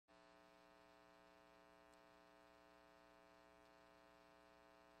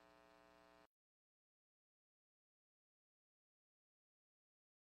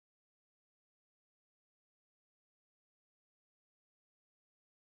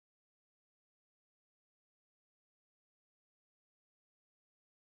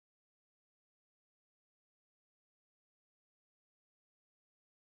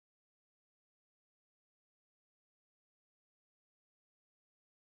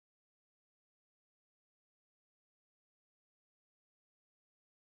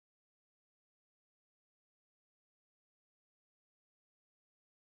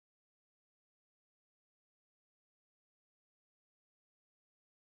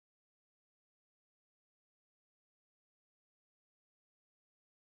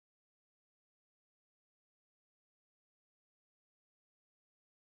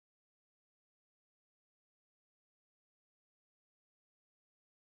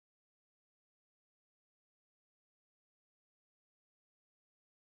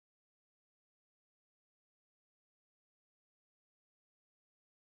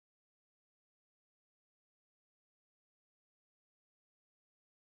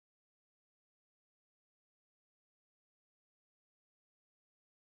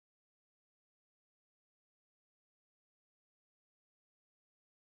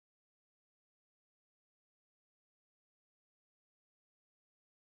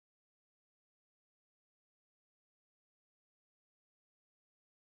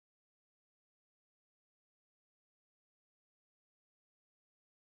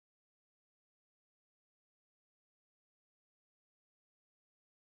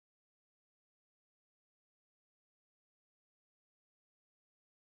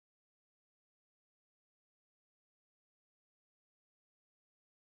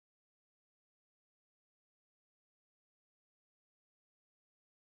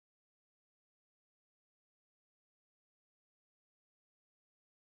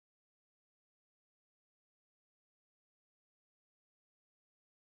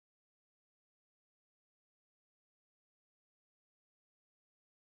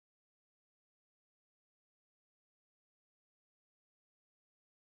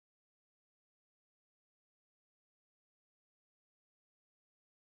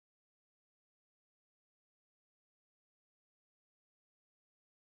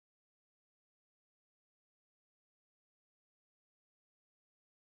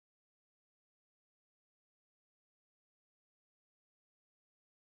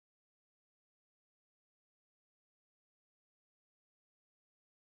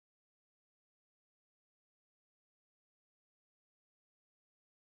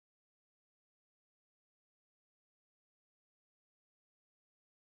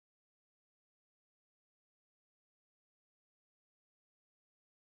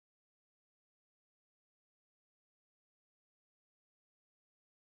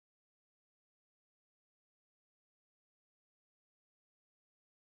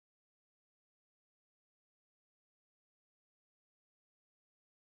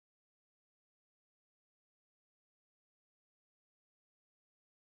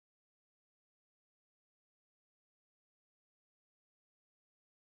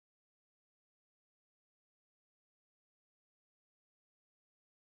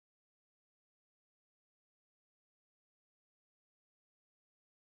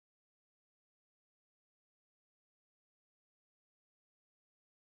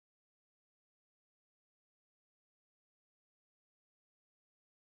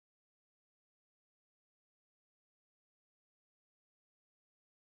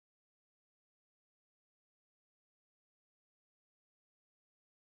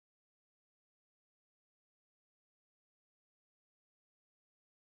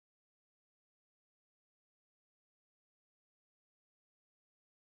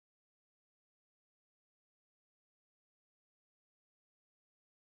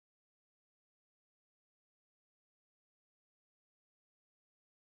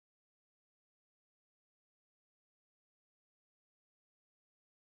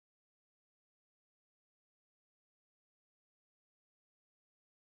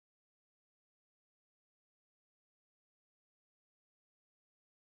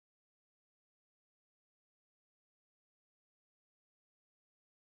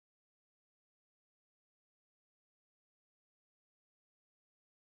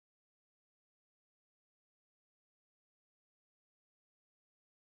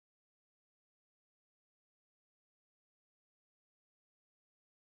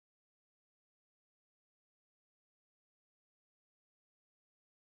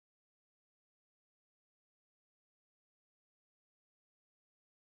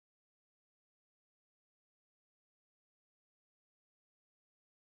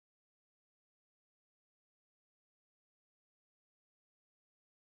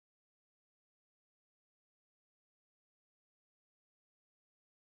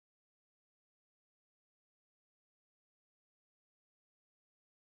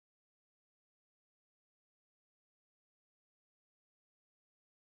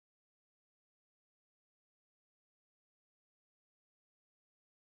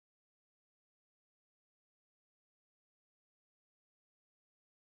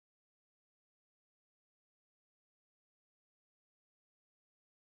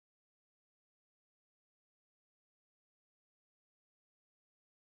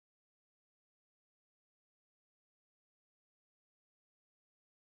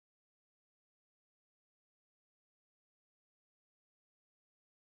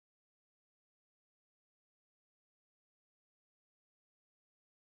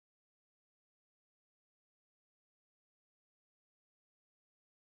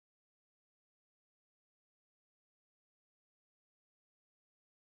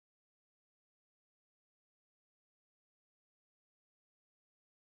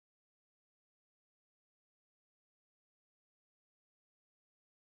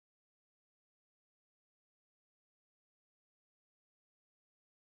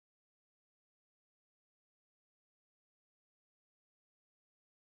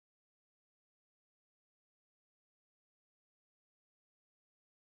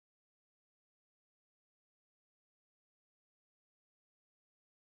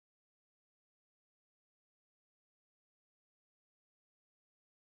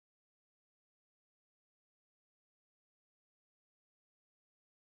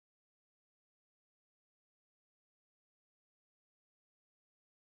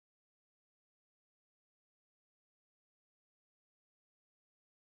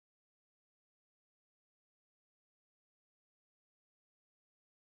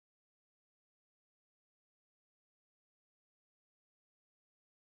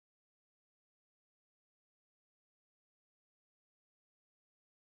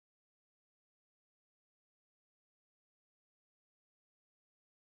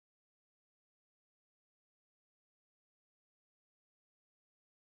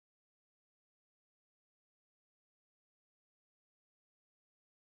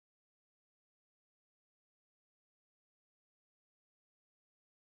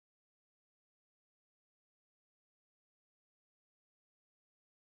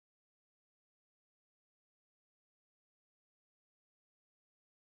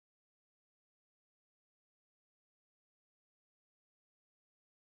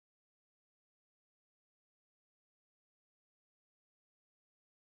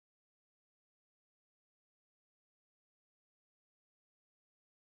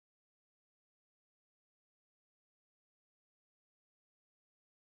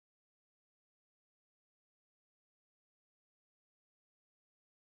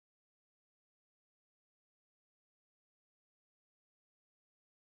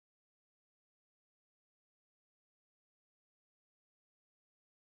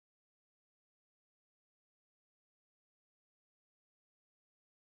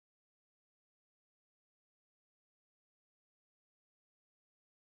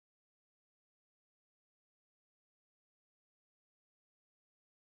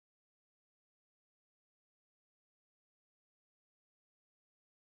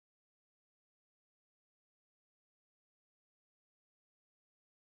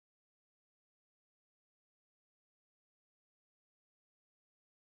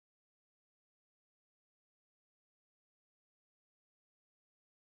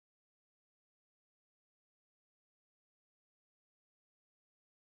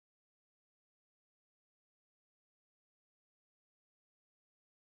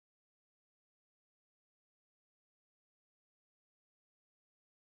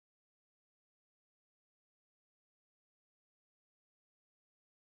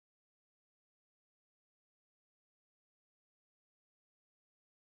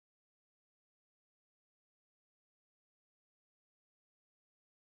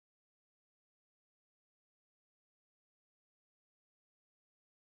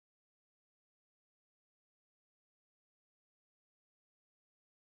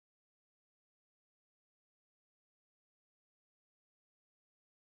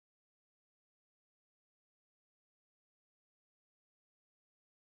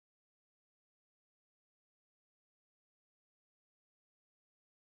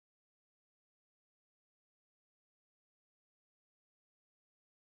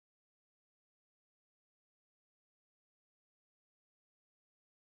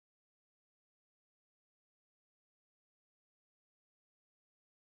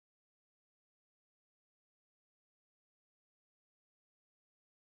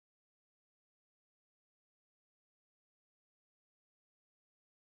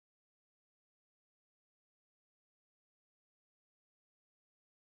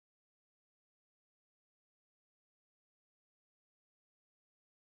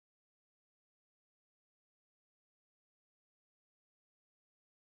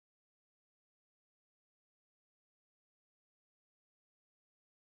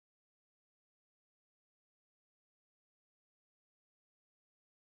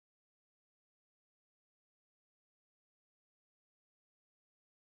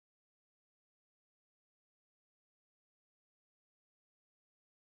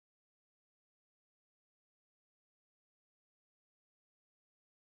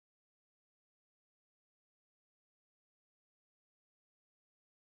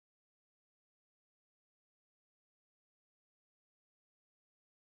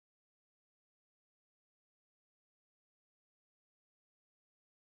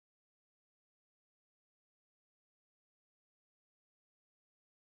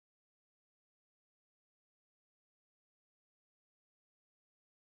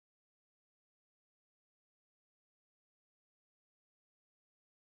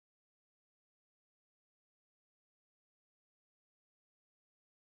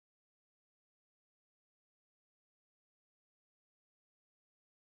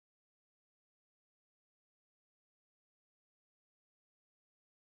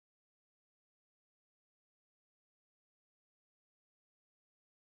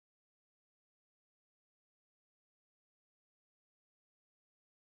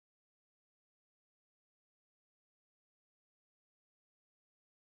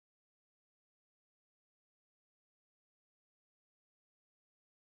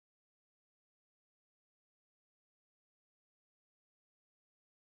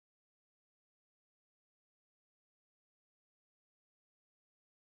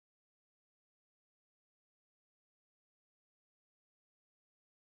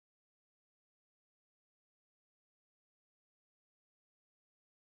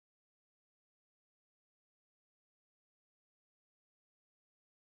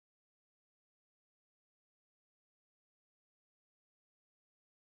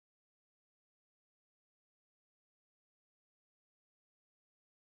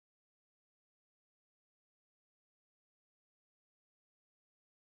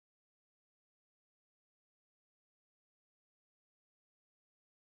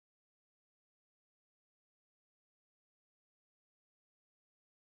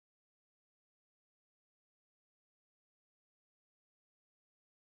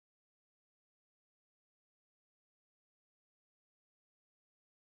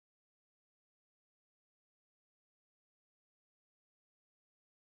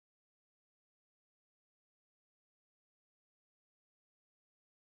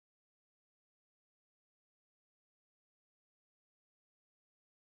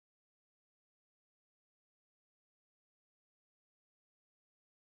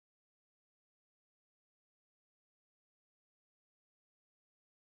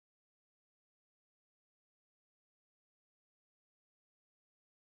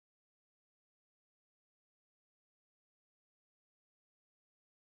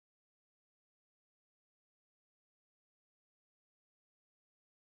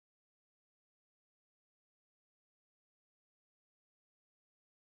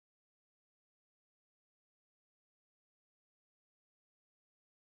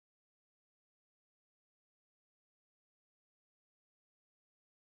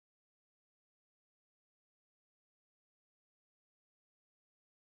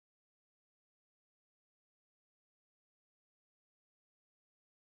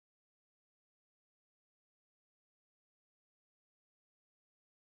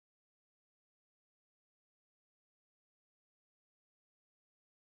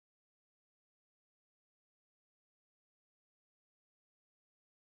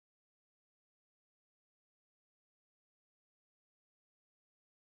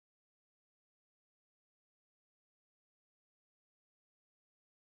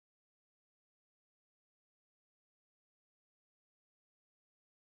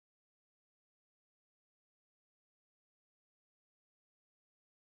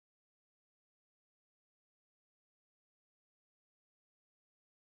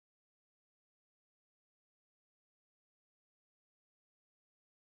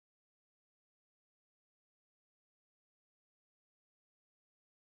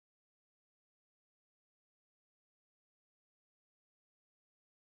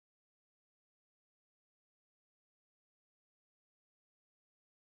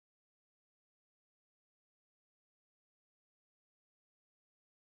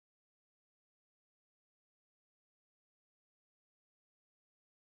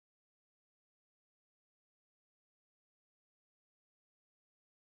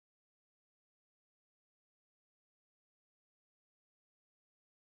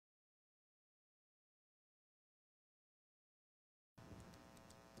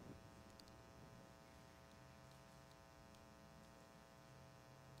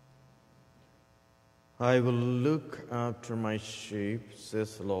I will look after my sheep,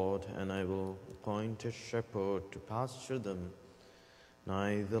 says the Lord, and I will appoint a shepherd to pasture them, and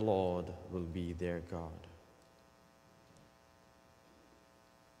I, the Lord, will be their God.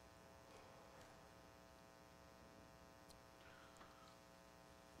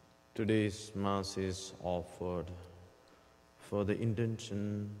 Today's Mass is offered for the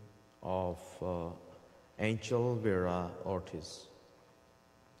intention of Angel Vera Ortiz.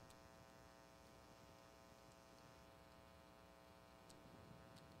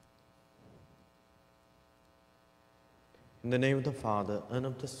 In the name of the Father, and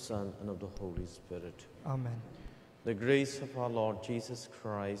of the Son, and of the Holy Spirit. Amen. The grace of our Lord Jesus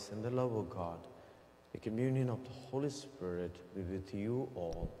Christ and the love of God, the communion of the Holy Spirit be with you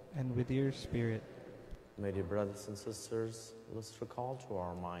all. And with your spirit. My dear brothers and sisters, let's recall to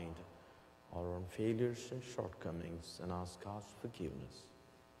our mind our own failures and shortcomings and ask God's forgiveness.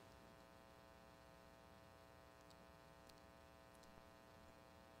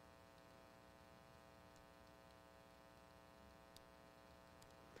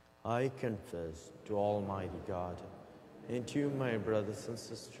 I confess to Almighty God and to you, my brothers and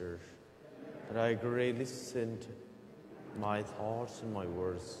sisters, that I greatly sinned in my thoughts and my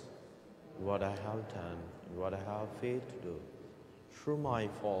words, in what I have done and what I have failed to do, through my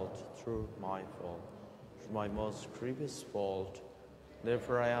most grievous fault.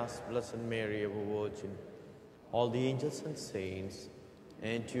 Therefore I ask Blessed Mary, ever Virgin, all the angels and saints,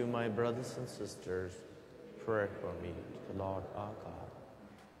 and to you, my brothers and sisters, pray for me to the Lord our God.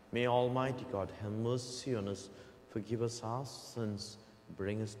 May Almighty God have mercy on us, forgive us our sins,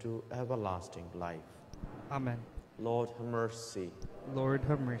 bring us to everlasting life. Amen. Lord, have mercy. Lord,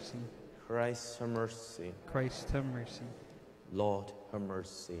 have mercy. Christ, have mercy. Christ, have mercy. Lord, have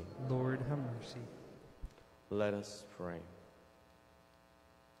mercy. Lord, have mercy. Let us pray.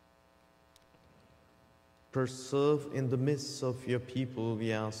 Preserve in the midst of your people,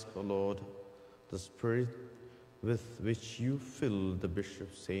 we ask, O Lord, the Spirit with which you fill the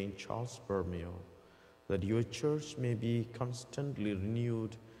Bishop St. Charlesborromeo, that your church may be constantly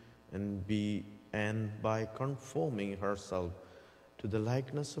renewed and by conforming herself to the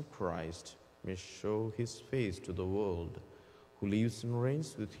likeness of Christ, may show his face to the world, who lives and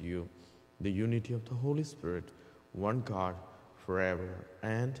reigns with you, the unity of the Holy Spirit, one God, forever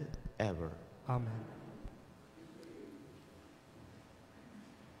and ever. Amen.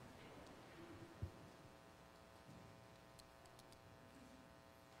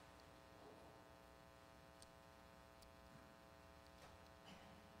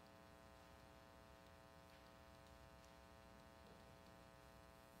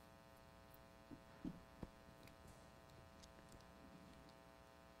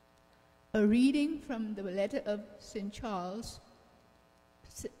 A reading from the letter of St. Charles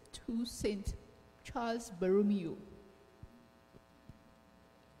to St. Charles Borromeo.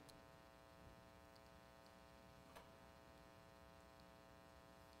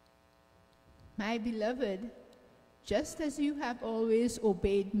 My beloved, just as you have always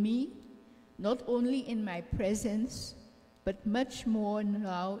obeyed me, not only in my presence, but much more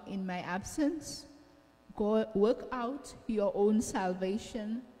now in my absence, go work out your own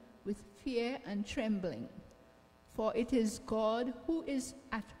salvation with fear and trembling, for it is God who is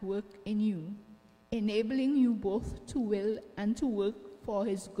at work in you, enabling you both to will and to work for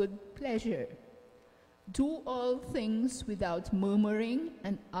his good pleasure. Do all things without murmuring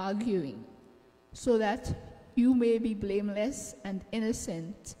and arguing, so that you may be blameless and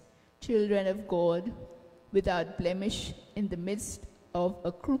innocent, children of God, without blemish in the midst of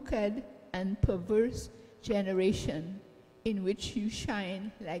a crooked and perverse generation, in which you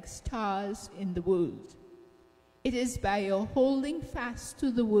shine like stars in the world. It is by your holding fast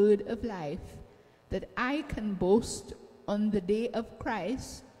to the word of life that I can boast on the day of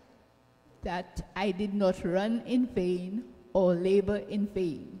Christ that I did not run in vain or labor in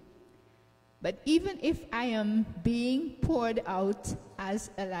vain. But even if I am being poured out as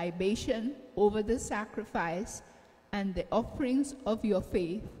a libation over the sacrifice and the offerings of your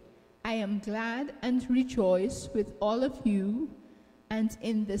faith, I am glad and rejoice with all of you, and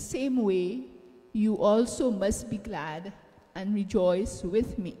in the same way, you also must be glad and rejoice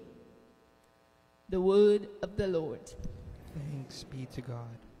with me. The word of the Lord. Thanks be to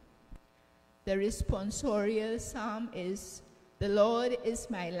God. The responsorial psalm is, "The Lord is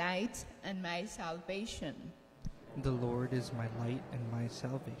my light and my salvation." The Lord is my light and my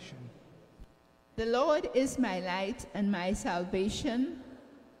salvation. The Lord is my light and my salvation.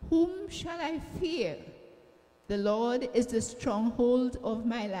 Whom shall I fear? The Lord is the stronghold of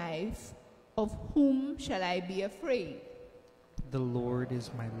my life. Of whom shall I be afraid? The Lord is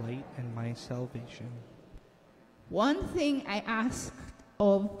my light and my salvation. One thing I ask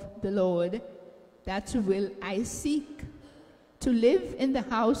of the Lord, that will I seek, to live in the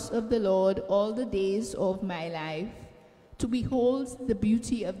house of the Lord all the days of my life, to behold the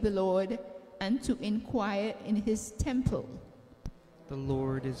beauty of the Lord, and to inquire in his temple. The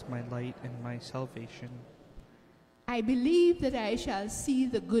Lord is my light and my salvation. I believe that I shall see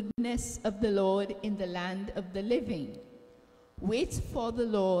the goodness of the Lord in the land of the living. Wait for the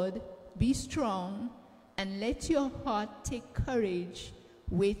Lord, be strong, and let your heart take courage.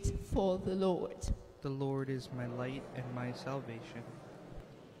 Wait for the Lord. The Lord is my light and my salvation.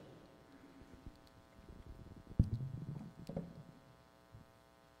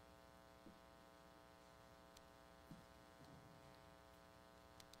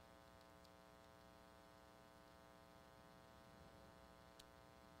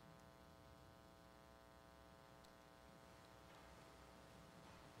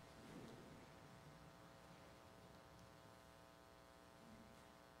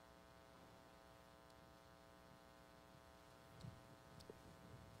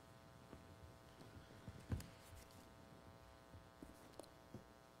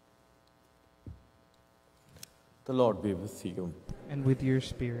 The Lord be with you. And with your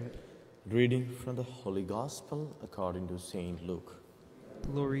spirit. Reading from the Holy Gospel according to Saint Luke.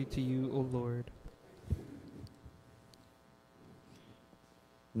 Glory to you, O Lord.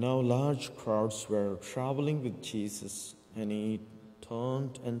 Now large crowds were traveling with Jesus, and he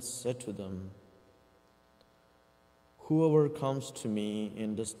turned and said to them, "Whoever comes to me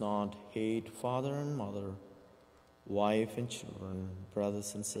and does not hate father and mother, wife and children,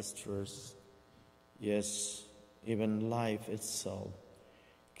 brothers and sisters, yes, even life itself,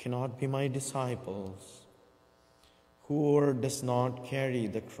 cannot be my disciples. Whoever does not carry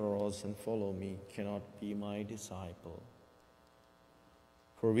the cross and follow me cannot be my disciple.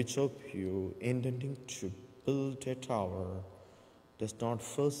 For which of you, intending to build a tower, does not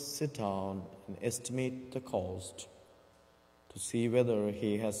first sit down and estimate the cost, to see whether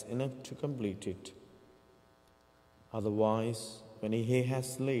he has enough to complete it? Otherwise, when he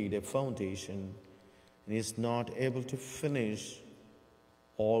has laid a foundation and is not able to finish,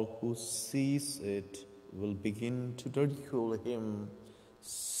 all who sees it will begin to ridicule him,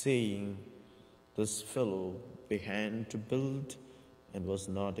 saying, 'This fellow began to build and was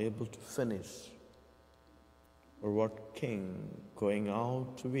not able to finish.' Or what king, going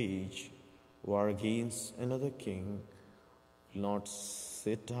out to wage war against another king, will not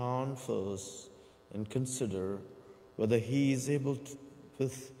sit down first and consider whether he is able to,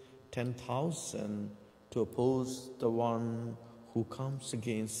 with 10,000 to oppose the one who comes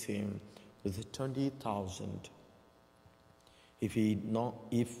against him with 20,000? If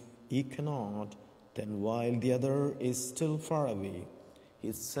he cannot, then while the other is still far away,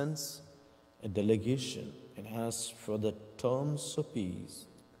 he sends a delegation and asks for the terms of peace.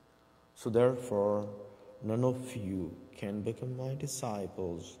 So therefore, none of you can become my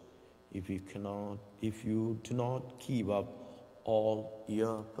disciples if you do not give up all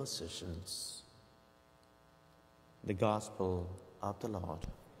your possessions." The Gospel of the Lord.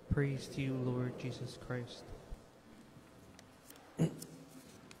 Praise to you, Lord Jesus Christ.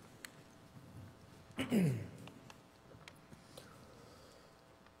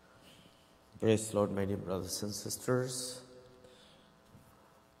 Praise the Lord, my dear brothers and sisters.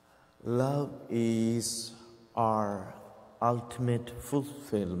 Love is our ultimate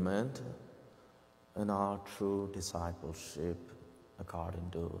fulfillment in our true discipleship according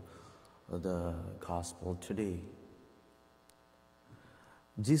to the Gospel today.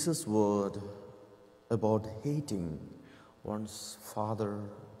 Jesus' word about hating one's father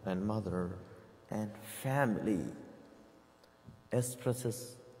and mother and family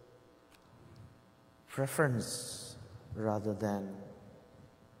expresses preference rather than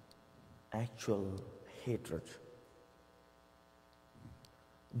actual hatred.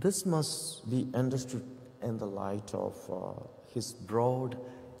 This must be understood in the light of his broad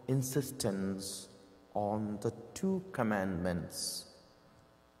insistence on the two commandments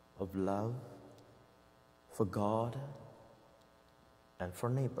of love for God and for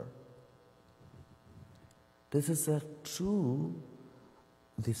neighbor. This is a true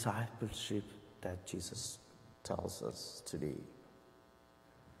discipleship that Jesus tells us today.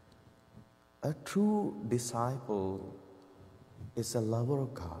 A true disciple is a lover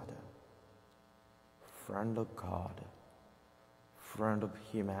of God, friend of God, friend of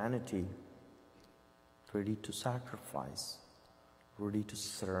humanity, ready to sacrifice, ready to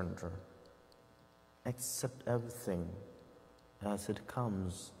surrender, accept everything as it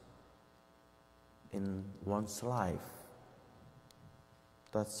comes in one's life.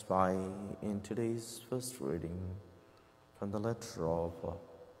 That's why in today's first reading from the letter of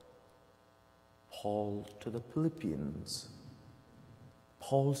Paul to the Philippians,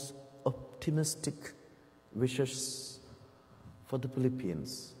 Paul's optimistic wishes for the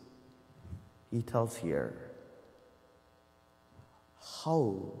Philippians, he tells here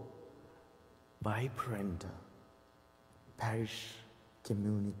how vibrant parish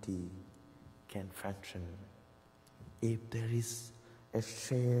community can function if there is a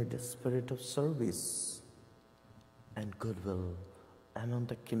shared spirit of service and goodwill among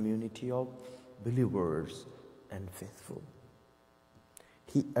the community of believers and faithful.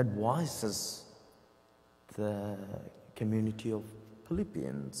 He advises the community of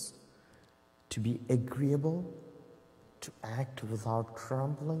Philippians to be agreeable, to act without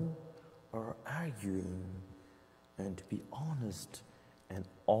grumbling or arguing, and to be honest and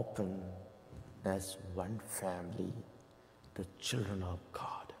open as one family, the children of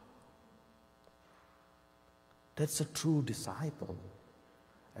God. That's a true disciple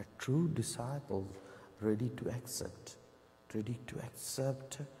ready to accept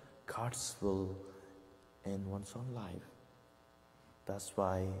God's will in one's own life. That's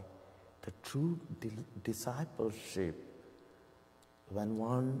why the true discipleship, when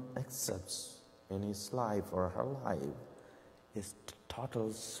one accepts in his life or her life, is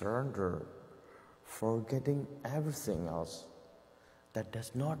total surrender, forgetting everything else. That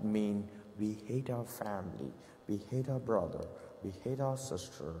does not mean we hate our family, we hate our brother, we hate our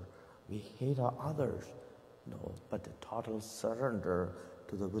sister, we hate our others. No, but a total surrender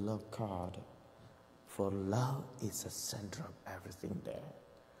to the will of God. For love is the center of everything there.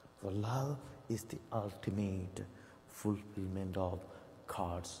 For love is the ultimate fulfillment of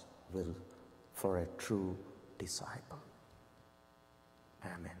God's will for a true disciple.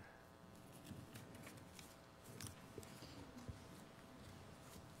 Amen.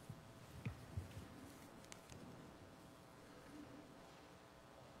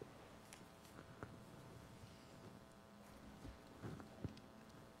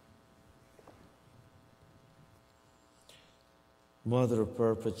 Mother of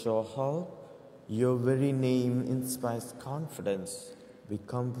perpetual help, your very name inspires confidence. We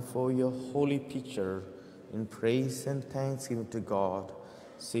come before your holy picture in praise and thanksgiving to God,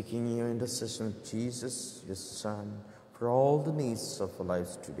 seeking your intercession with Jesus, your Son, for all the needs of our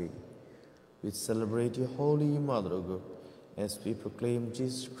lives today. We celebrate your holy motherhood as we proclaim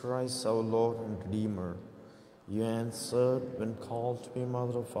Jesus Christ, our Lord and Redeemer. You answered when called to be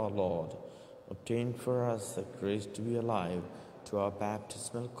Mother of our Lord. Obtain for us the grace to be alive to our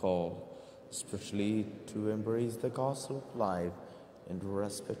baptismal call, especially to embrace the gospel of life and to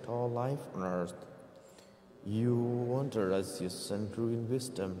respect all life on earth. You wanted us, your Son grew in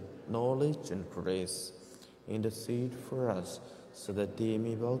wisdom, knowledge, and grace. Intercede for us so that they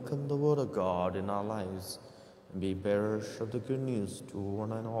may welcome the word of God in our lives and be bearers of the good news to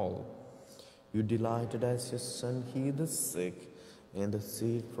one and all. You delighted as your Son healed the sick,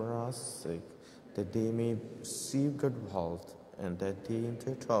 intercede for our sick, that they may receive good health and that they in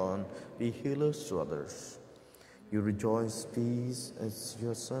their turn be healers to others. You rejoice peace as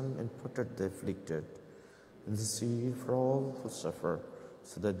your Son comforted the afflicted, intercede for all who suffer,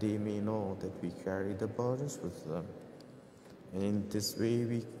 so that they may know that we carry the burdens with them. And in this way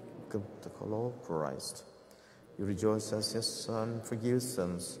we come to the call of Christ. You rejoice as your Son forgives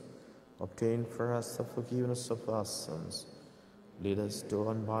sins. Obtain for us the forgiveness of our sins. Lead us to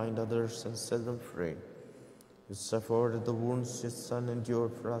unbind others and set them free. You suffered the wounds your Son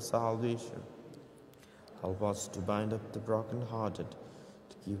endured for our salvation. Help us to bind up the brokenhearted,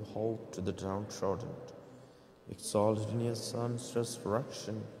 to give hope to the downtrodden. Exalted in your Son's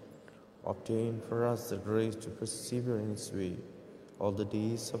resurrection, obtain for us the grace to persevere in his way all the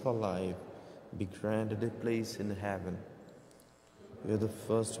days of our life, be granted a place in heaven. You are the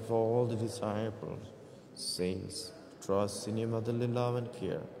first of all the disciples, saints, trust in your motherly love and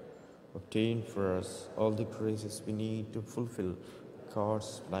care. Obtain for us all the graces we need to fulfill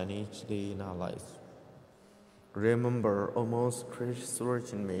God's plan each day in our lives. Remember, O most gracious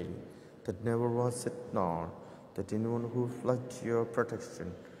Virgin Mary, that never was it known that anyone who fled to your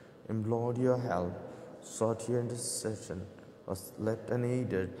protection, implored your help, sought your intercession, was left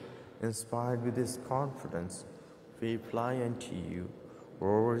unaided. Inspired with this confidence, we fly unto you, O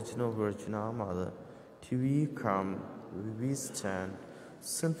Original Virgin, our Mother. To you come, we stand,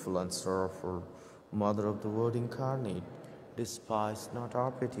 sinful and sorrowful, Mother of the Word incarnate. Despise not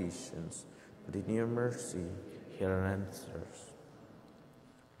our petitions, but in your mercy hear and answer us.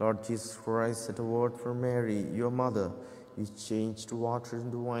 Lord Jesus Christ, at a word from Mary, your mother, you changed water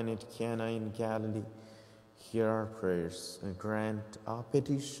into wine at Cana in Galilee. Hear our prayers and grant our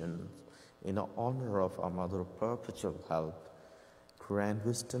petitions in honor of our Mother of Perpetual Help. Grant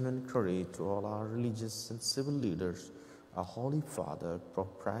wisdom and courage to all our religious and civil leaders, our Holy Father,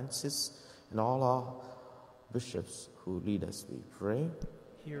 Pope Francis, and all our bishops who lead us, we pray.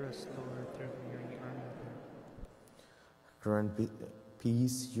 Hear us, Lord, through Mary, our Mother. Grant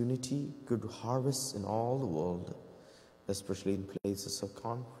peace, unity, good harvests in all the world, especially in places of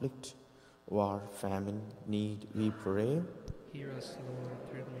conflict, war, famine, need, we pray. Hear us, Lord,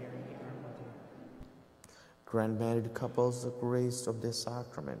 through Mary, our Mother. Grant married couples the grace of their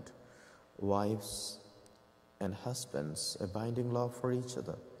sacrament, wives and husbands a binding love for each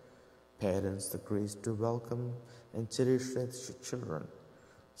other, parents the grace to welcome and cherish their children,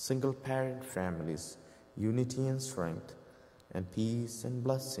 single-parent families, unity and strength, and peace and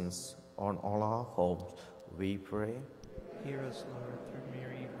blessings on all our homes, we pray. Hear us, Lord, through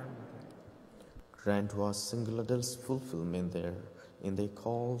Mary, our Mother. Grant to our single adults fulfillment in their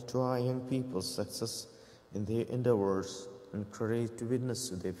call, to our young people success in their endeavors and courage to witness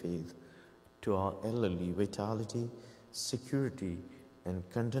to their faith, to our elderly vitality, security, and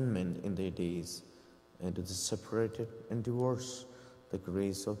contentment in their days, and to the separated and divorced, the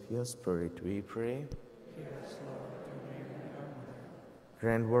grace of your Spirit, we pray. Hear us, Lord, through Mary, our Mother.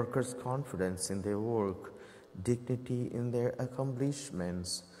 Grant workers confidence in their work, dignity in their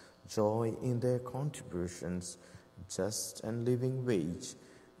accomplishments, joy in their contributions, just and living wage,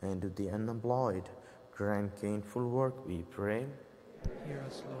 and to the unemployed, grant gainful work, we pray. Hear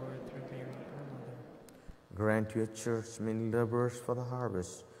us, Lord, through Mary, our Mother. Grant your church many laborers for the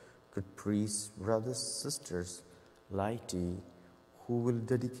harvest, good priests, brothers, sisters, laity, who will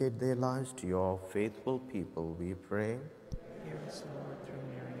dedicate their lives to your faithful people, we pray. Hear us, Lord, through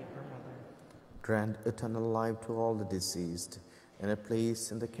Mary, our Mother. Grant eternal life to all the deceased, and a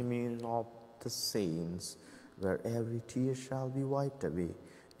place in the communion of the saints, where every tear shall be wiped away,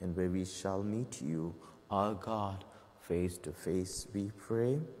 and where we shall meet you, our God, face to face, we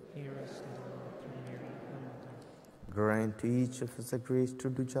pray. Hear us, Lord, through Mary, our Mother. Grant to each of us the grace to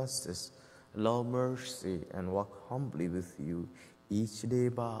do justice, love mercy, and walk humbly with you each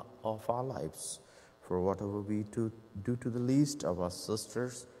day of our lives. For whatever we do to the least of our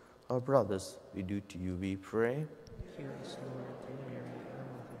sisters or brothers, we do to you, we pray. Hear us, Lord, through Mary, our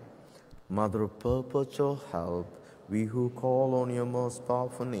Mother. Mother of Perpetual Help, we who call on your most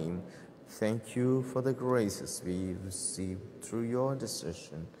powerful name, thank you for the graces we received through your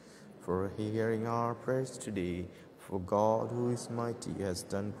intercession, for hearing our prayers today. For God, who is mighty, has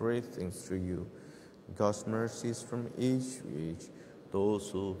done great things through you. God's mercies from age to age, those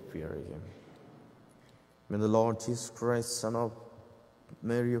who fear him. May the Lord Jesus Christ, Son of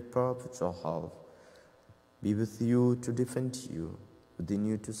Mary of Perpetual Help, be with you to defend you, within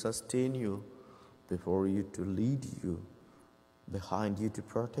you to sustain you, before you to lead you, behind you to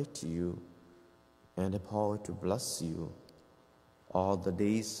protect you, and above to bless you all the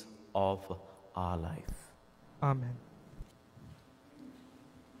days of our life. Amen.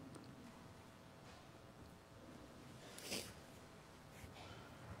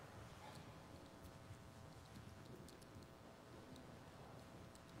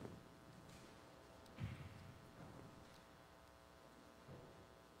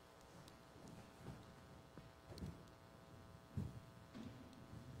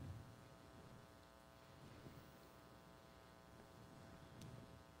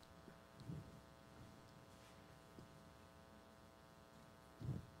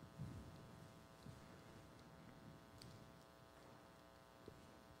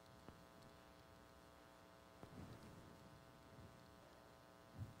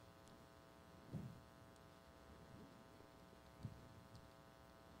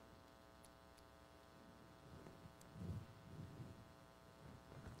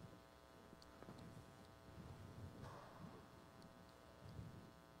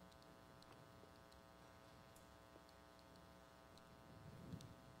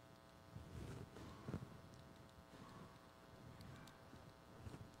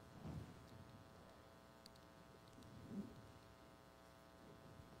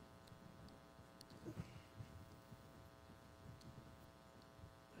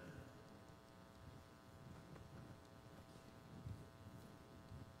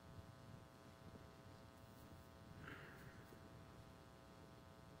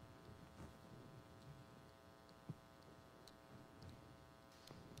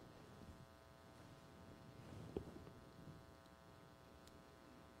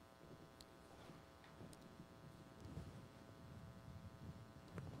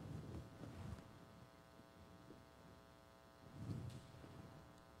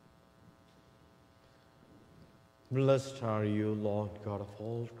 Blessed are you, Lord God of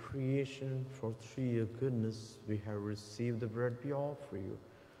all creation, for through your goodness we have received the bread we offer you,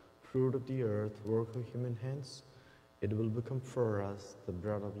 fruit of the earth, work of human hands. It will become for us the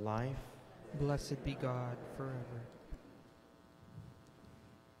bread of life. Blessed be God forever.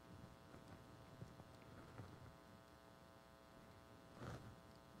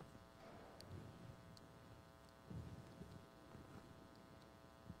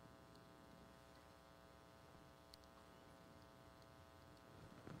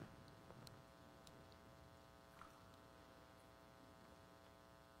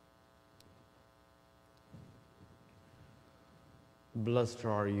 Blessed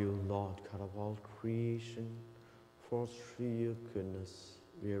are you, Lord God of all creation, for through your goodness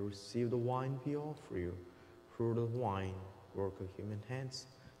we have received the wine we offer you, fruit of wine, work of human hands.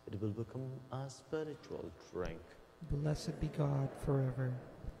 It will become a spiritual drink. Blessed be God forever.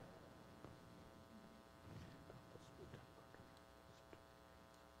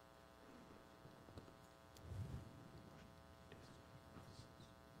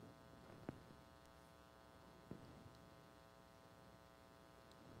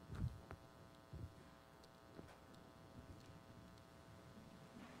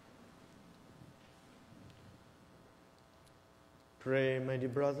 Pray, my dear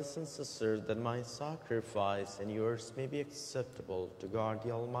brothers and sisters, that my sacrifice and yours may be acceptable to God the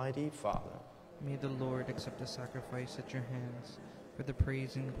Almighty Father. May the Lord accept the sacrifice at your hands for the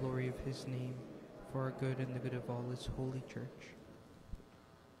praise and glory of his name, for our good and the good of all his holy church.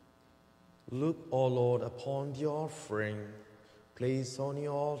 Look, O Lord, upon the offering placed on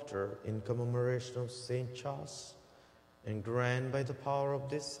your altar in commemoration of St. Charles, and grant by the power of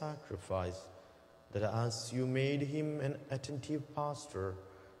this sacrifice that as you made him an attentive pastor,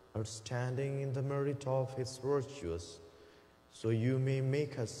 outstanding in the merit of his virtues, so you may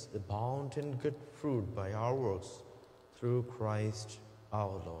make us abound in good fruit by our works, through Christ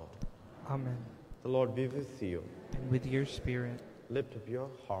our Lord. Amen. The Lord be with you. And with your spirit, Lift up your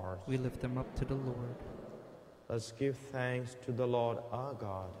hearts. we lift them up to the Lord. Let's give thanks to the Lord our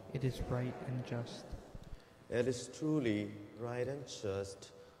God. It is right and just. It is truly right and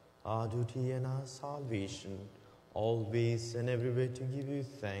just, our duty and our salvation, always and everywhere to give you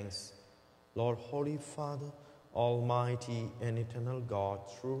thanks, Lord, Holy Father, Almighty and eternal God,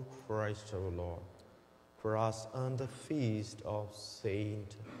 through Christ our Lord. For us on the feast of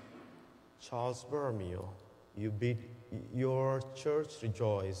Saint Charlesborromeo, you bid your church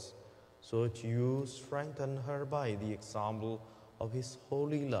rejoice, so that you strengthen her by the example of his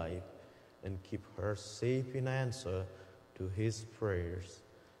holy life, and keep her safe in answer to his prayers.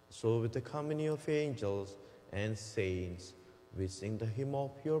 So with the company of angels and saints, we sing the hymn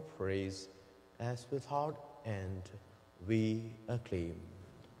of your praise, as without end we acclaim.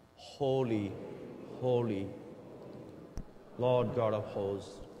 Holy, holy, Lord God of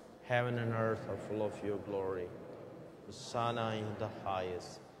hosts, heaven and earth are full of your glory. Hosanna in the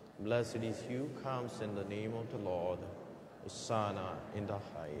highest. Blessed is he who comes in the name of the Lord. Hosanna in the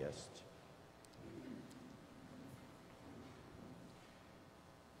highest.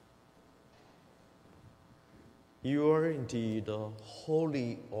 You are indeed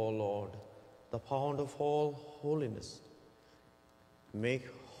holy, O Lord, the fount of all holiness. Make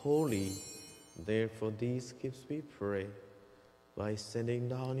holy, therefore, these gifts, we pray, by sending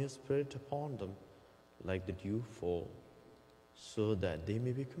down your Spirit upon them like the dewfall, so that they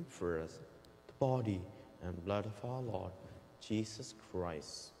may become for us the body and blood of our Lord Jesus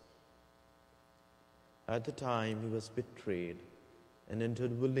Christ. At the time he was betrayed and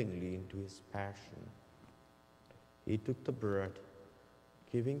entered willingly into his passion, he took the bread,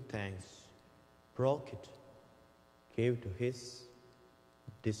 giving thanks, broke it, gave to his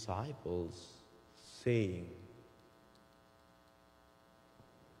disciples, saying,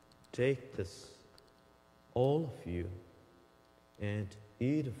 "Take this, all of you, and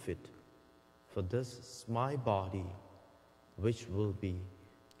eat of it, for this is my body, which will be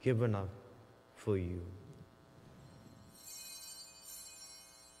given up for you."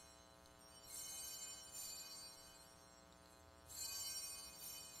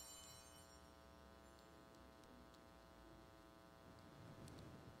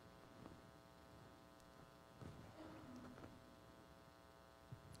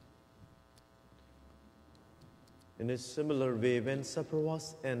 In a similar way, when supper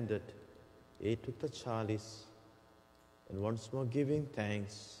was ended, he took the chalice, and once more giving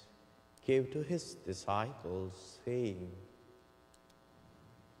thanks, gave to his disciples, saying,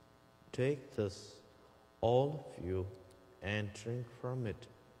 "Take this, all of you, and drink from it,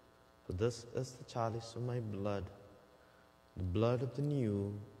 for this is the chalice of my blood, the blood of the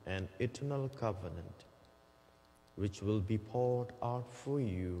new and eternal covenant. which will be poured out for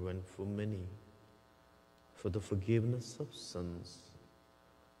you and for many, for the forgiveness of sins.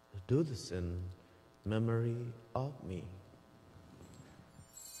 Do this in memory of me.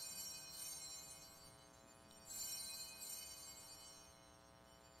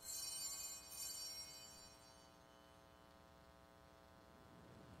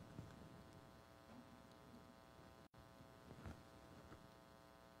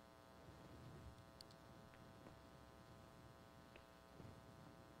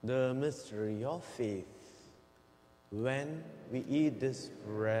 The mystery of faith. When we eat this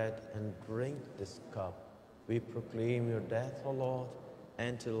bread and drink this cup, we proclaim your death, O Lord,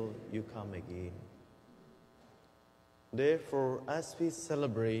 until you come again. Therefore, as we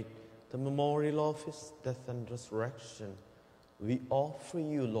celebrate the memorial of his death and resurrection, we offer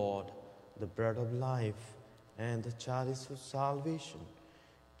you, Lord, the bread of life and the chalice of salvation,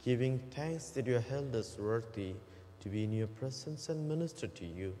 giving thanks that you held us worthy to be in your presence and minister to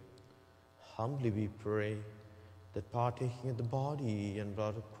you. Humbly we pray that partaking of the body and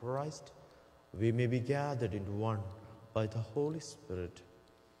blood of Christ, we may be gathered into one by the Holy Spirit.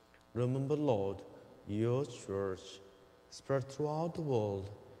 Remember, Lord, your church spread throughout the world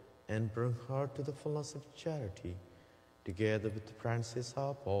and bring her to the fullness of charity, together with Francis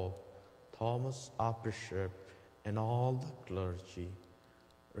our Pope, Thomas our Bishop, and all the clergy.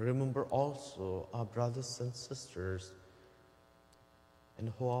 Remember also our brothers and sisters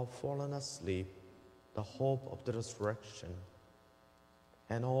and who have fallen asleep, the hope of the resurrection,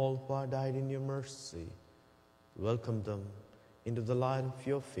 and all who have died in your mercy. Welcome them into the light of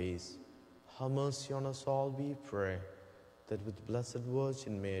your face. Have mercy on us all, we pray, that with the Blessed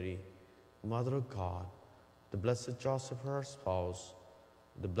Virgin Mary, Mother of God, the blessed Joseph, her spouse,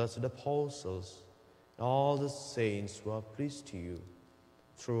 the blessed apostles, and all the saints who are pleased to you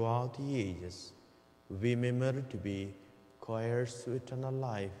throughout the ages, we may merit to be co-heirs to eternal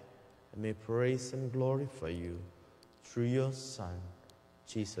life, and may praise and glorify you through your Son,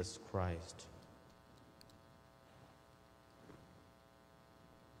 Jesus Christ.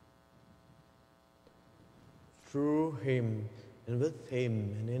 Through him, and with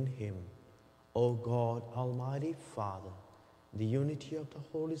him, and in him, O God, Almighty Father, the unity of the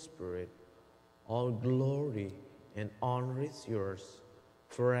Holy Spirit, all glory and honor is yours,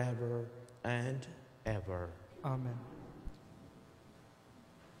 forever and ever. Amen.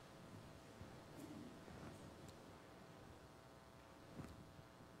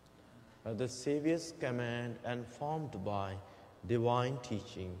 At the Savior's command and formed by divine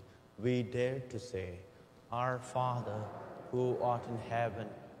teaching, we dare to say, Our Father, who art in heaven,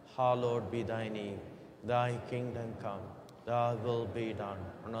 hallowed be thy name. Thy kingdom come, thy will be done,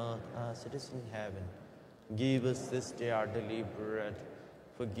 on earth as it is in heaven. Give us this day our daily bread.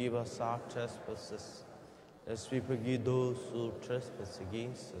 Forgive us our trespasses, as we forgive those who trespass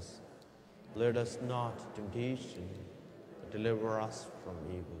against us. Lead us not into temptation, but deliver us from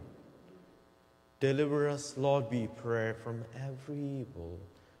evil. Deliver us, Lord, we pray, from every evil.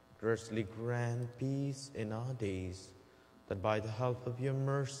 Graciously grant peace in our days, that by the help of your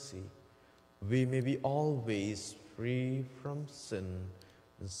mercy, we may be always free from sin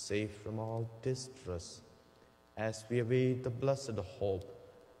and safe from all distress, as we await the blessed hope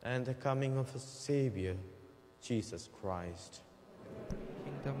and the coming of a Savior, Jesus Christ.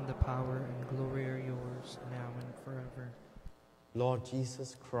 Kingdom, the power, and glory are yours, now and forever. Lord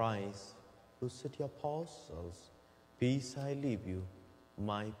Jesus Christ, who said to your apostles, Peace I leave you,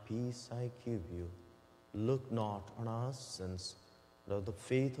 my peace I give you. Look not on our sins, but on the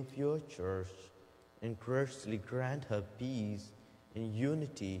faith of your church, and graciously grant her peace and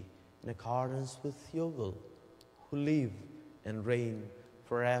unity in accordance with your will, who live and reign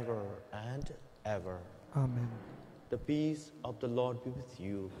forever and ever. Amen. The peace of the Lord be with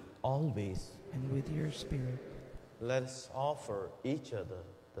you always. And with your spirit. Let us offer each other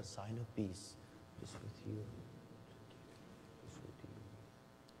the sign of peace. Peace with you. Peace with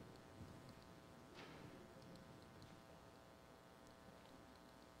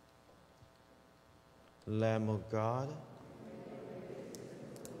you. Lamb of God,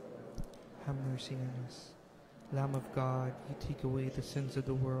 Have mercy on us. Lamb of God, you take away the sins of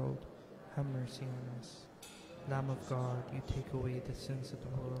the world. Have mercy on us. Lamb of God, you take away the sins of the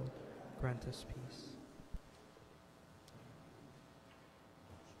world. Grant us peace.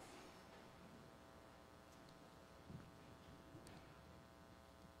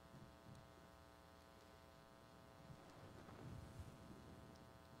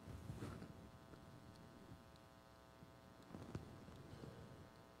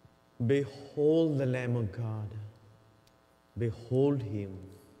 behold the Lamb of God. Behold him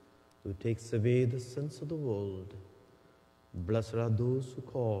who takes away the sins of the world. Blessed are those who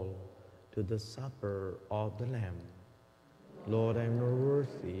call to the supper of the Lamb. Lord, I am not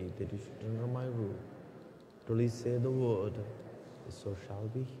worthy that you should enter my room. Truly say the word, the soul shall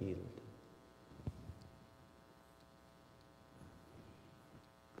be healed.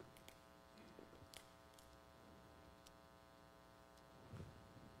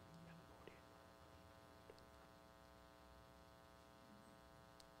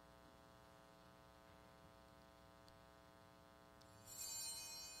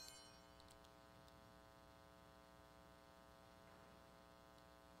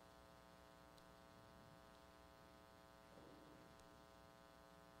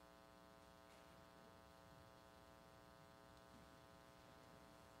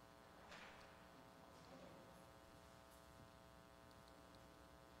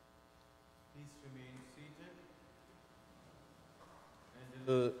 Remain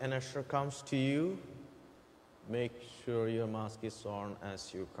seated. An usher comes to you. Make sure your mask is on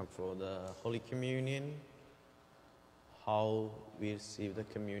as you come for the Holy Communion. How we receive the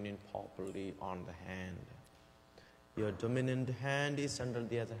communion properly on the hand. Your dominant hand is under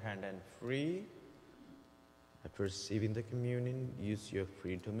the other hand and free. After receiving the communion, use your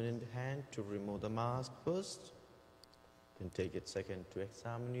free dominant hand to remove the mask first. Then take it second to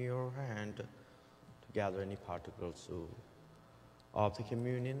examine your hand to gather any particles of the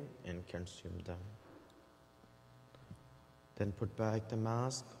communion and consume them. Then put back the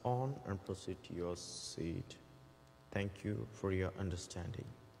mask on and proceed to your seat. Thank you for your understanding.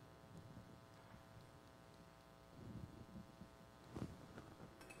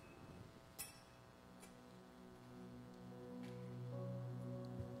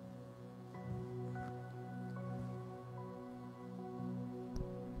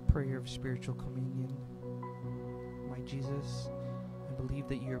 Prayer of Spiritual Communion. My Jesus, I believe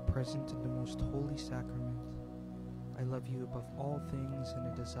that you are present in the most holy sacrament. I love you above all things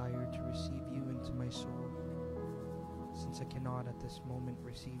and I desire to receive you into my soul. Since I cannot at this moment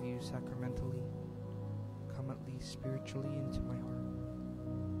receive you sacramentally, come at least spiritually into my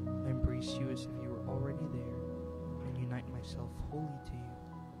heart. I embrace you as if you were already there and unite myself wholly to you.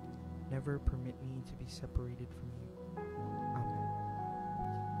 Never permit me to be separated from you. Amen.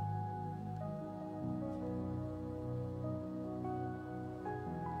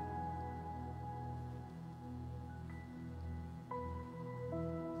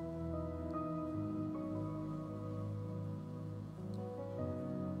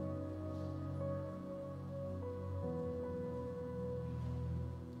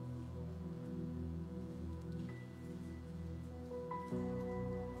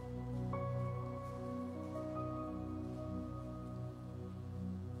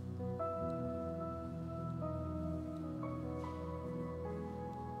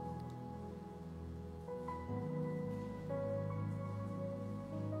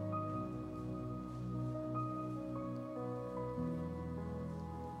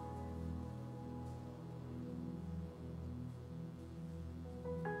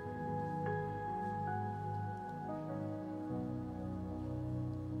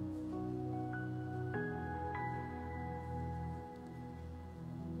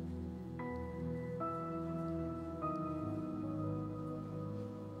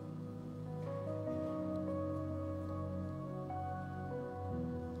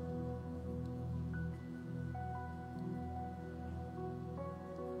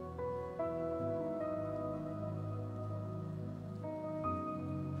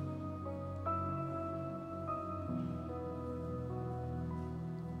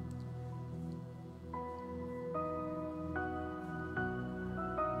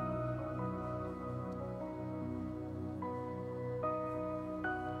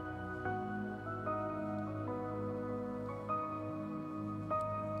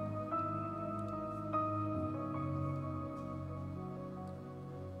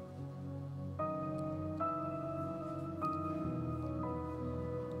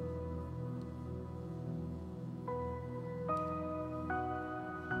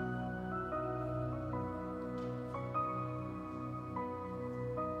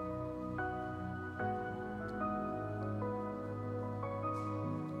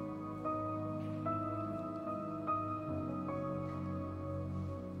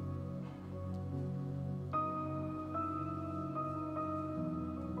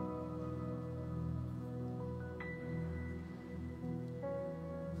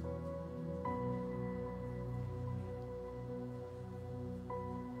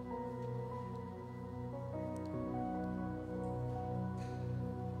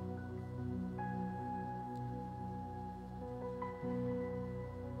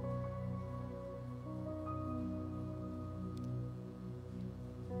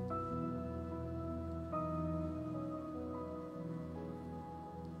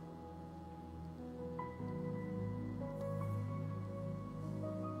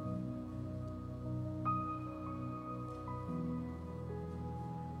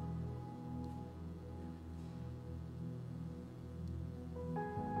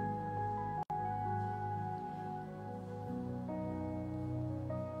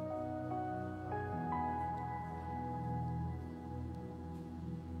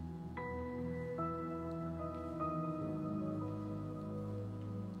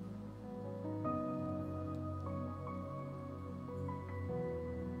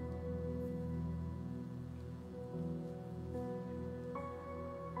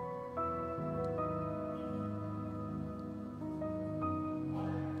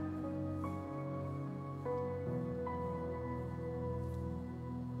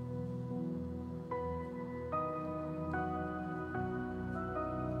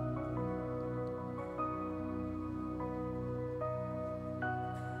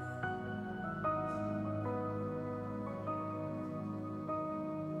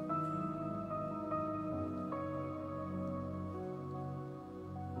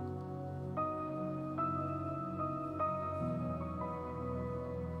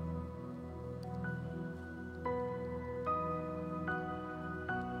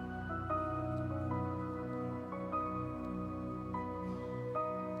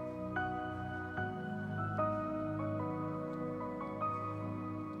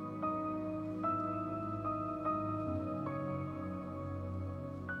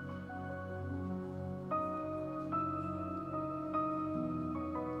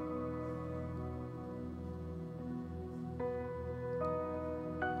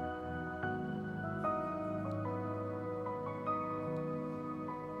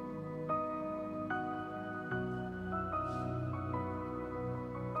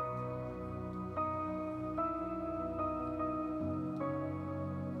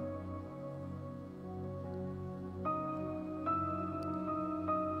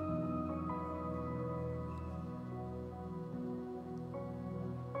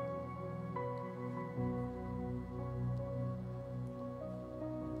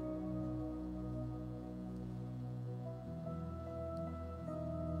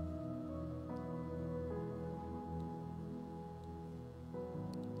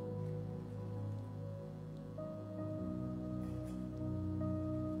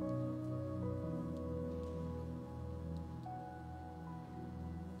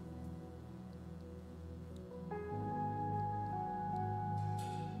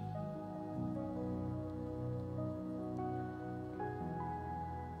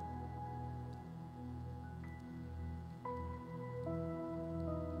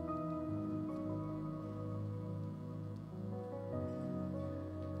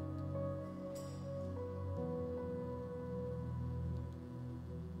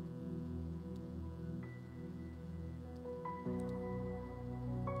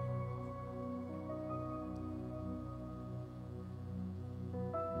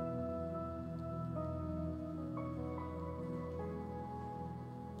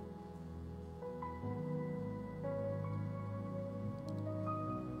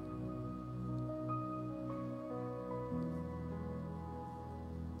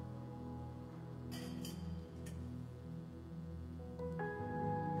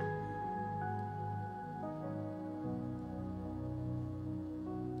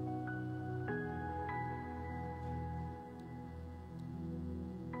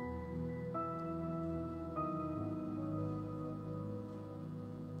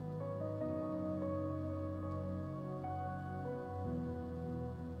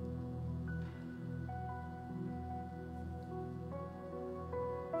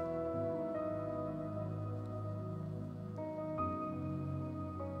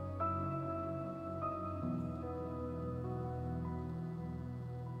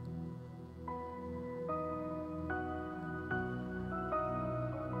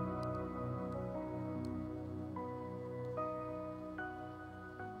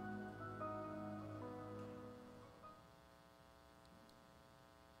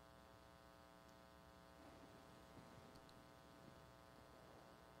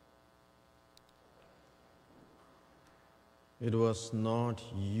 It was not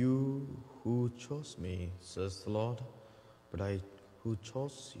you who chose me, says the Lord, but I who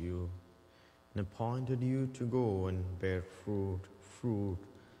chose you and appointed you to go and bear fruit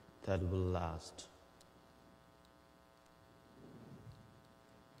that will last.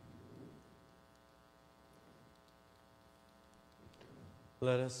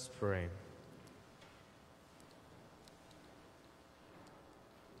 Let us pray.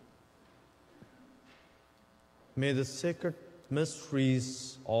 May the sacred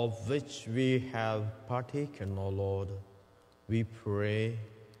mysteries of which we have partaken, O Lord, we pray,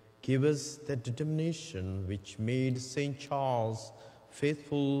 give us that determination which made St. Charles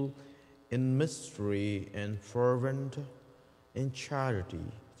faithful in mystery and fervent in charity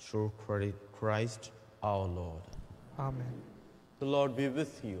through Christ our Lord. Amen. The Lord be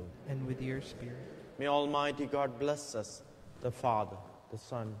with you. And with your spirit. May Almighty God bless us, the Father, the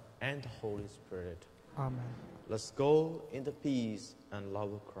Son, and the Holy Spirit. Amen. Let's go in the peace and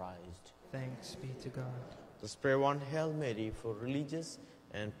love of Christ. Thanks be to God. Let's pray one Hail Mary for religious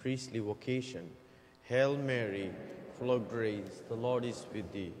and priestly vocation. Hail Mary, full of grace, the Lord is with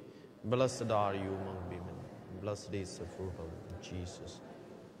thee. Blessed are you among women, and blessed is the fruit of thy womb, Jesus.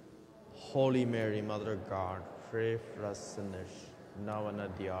 Holy Mary, Mother of God, pray for us sinners, now and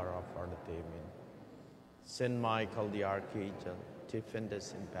at the hour of our death. Amen. Saint Michael the Archangel, defend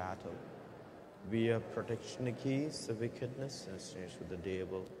us in battle. Be a protection against the wickedness and snares of the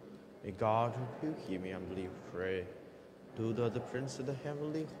devil. May God rebuke him, we humbly pray. Do thou, the Prince of the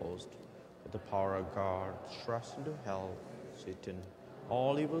heavenly host, with the power of God, thrust into hell Satan,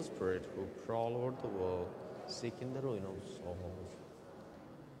 all evil spirits who prowl over the world, seeking the ruin of souls.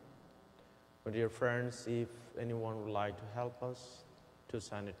 My dear friends, if anyone would like to help us to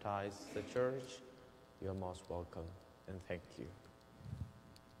sanitize the church, you are most welcome, and thank you.